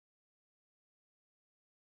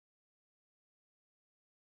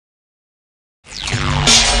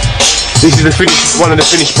This is one of the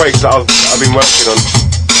finished breaks that I've been working on.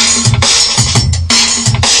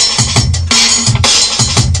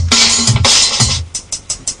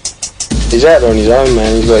 He's out there on his own,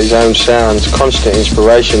 man. He's got his own sound, constant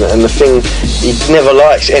inspiration, and the thing, he never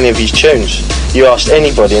likes any of his tunes. You ask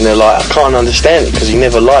anybody and they're like, I can't understand it because he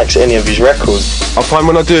never likes any of his records. I find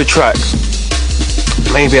when I do a track,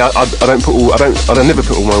 maybe I don't never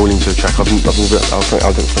put all my will into a track. I don't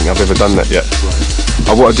think I've ever done that yet.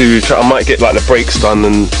 What I do with a track, I might get like the breaks done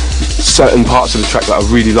and certain parts of the track that I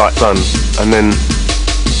really like done, and then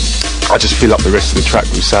I just fill up the rest of the track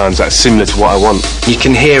with sounds that's similar to what I want. You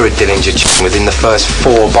can hear a Dillinja tune within the first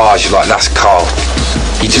 4 bars. You're like, that's Carl.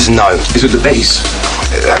 You just know. Is it the bass?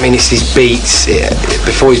 I mean, it's his beats.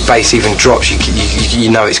 Before his bass even drops,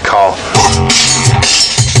 you know it's Carl.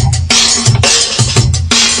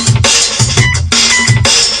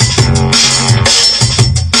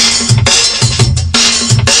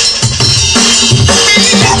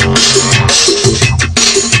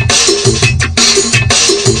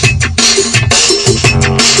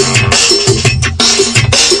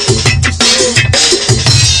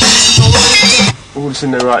 All that's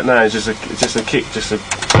in there right now is just a kick, just all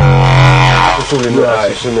in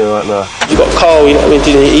there. It's in there right now. You've got Carl, you know what I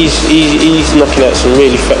mean, he's knocking out some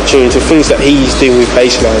really fat tunes, the things that he's doing with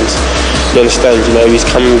bass lines, you understand, you know, he's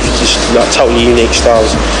coming with just like totally unique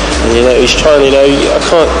styles, and you know, he's trying, you know, I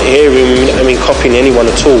can't hear him, I mean, copying anyone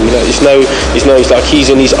at all, you know, it's like he's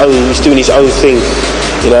doing his own thing,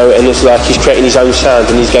 you know, and it's like he's creating his own sound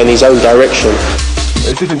and he's going his own direction.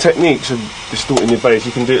 There's different techniques of distorting your bass.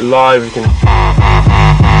 You can do it live, you can...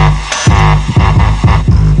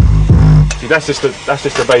 See, that's just the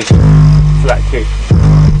bass flat kick.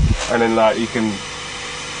 And then like you can...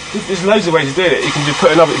 There's loads of ways to do it. You can just put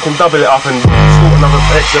another, you can double it up and distort another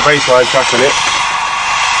extra bass line track on it.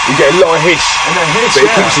 You get a lot of hiss, but it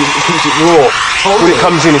keeps it raw. When it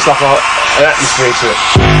comes in, it's like an atmosphere to it.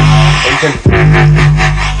 And you can...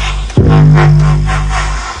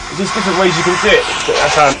 There's different ways you can do it.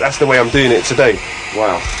 That's the way I'm doing it today.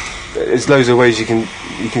 Wow. There's loads of ways you can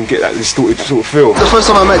get that distorted sort of feel. The first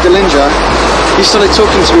time I met Dillinja, he started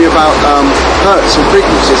talking to me about hertz and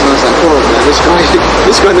frequencies, and I was like, oh man,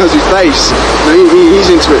 this guy knows his bass. You know,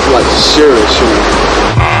 he's into it for like serious, you know.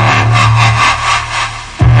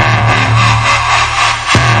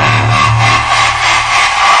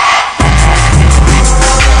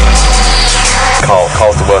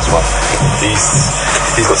 Carl's the worst one.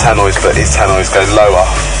 He's got tannoys, but his tannoys go lower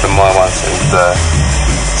than my ones, and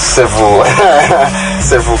several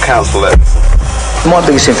council letters. My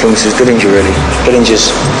biggest influence is Dillinja, really.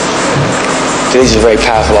 Dillinja's very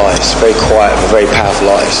powerful artist, very quiet but very powerful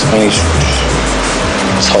artist. I mean, he's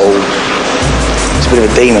a bit of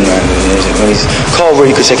a demon, man. Carl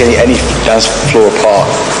really could take any dance floor apart,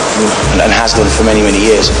 and has done for many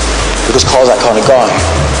years, because Carl's that kind of guy.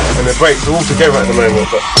 And the breaks are all together at the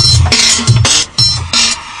moment, but...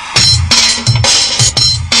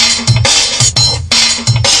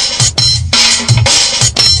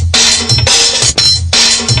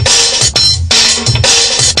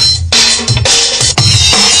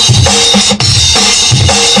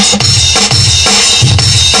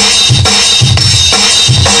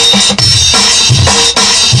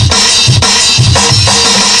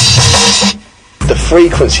 The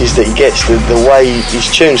frequencies that he gets, the way his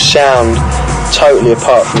tunes sound totally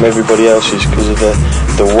apart from everybody else's because of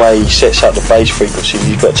the way he sets up the bass frequency.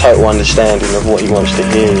 You've got a total understanding of what he wants to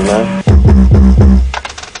hear, you know.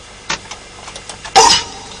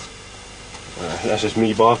 That's just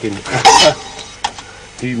me barking.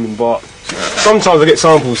 Human bark. Sometimes I get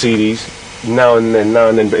sample CDs, now and then,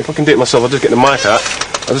 but if I can do it myself, I'll just get the mic out,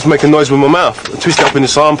 I'll just make a noise with my mouth, twist it up in the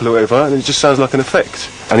sample or whatever, and it just sounds like an effect.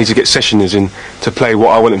 I need to get sessioners in to play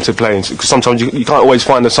what I want them to play, because sometimes you can't always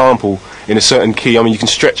find a sample in a certain key. I mean, you can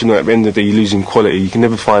stretch, and at the end of the day you're losing quality. You can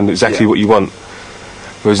never find exactly what you want.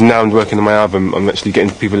 Whereas now I'm working on my album, I'm actually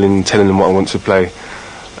getting people in and telling them what I want to play,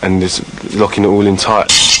 and just locking it all in tight.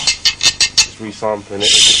 Just resampling it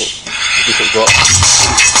with different drops.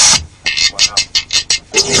 Wow.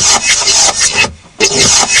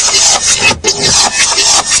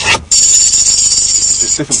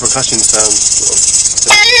 Just different percussion sounds.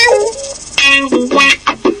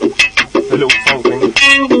 A little funk thing.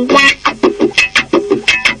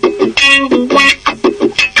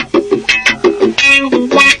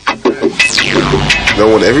 I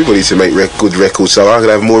want everybody to make good records, so I can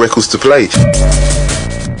have more records to play.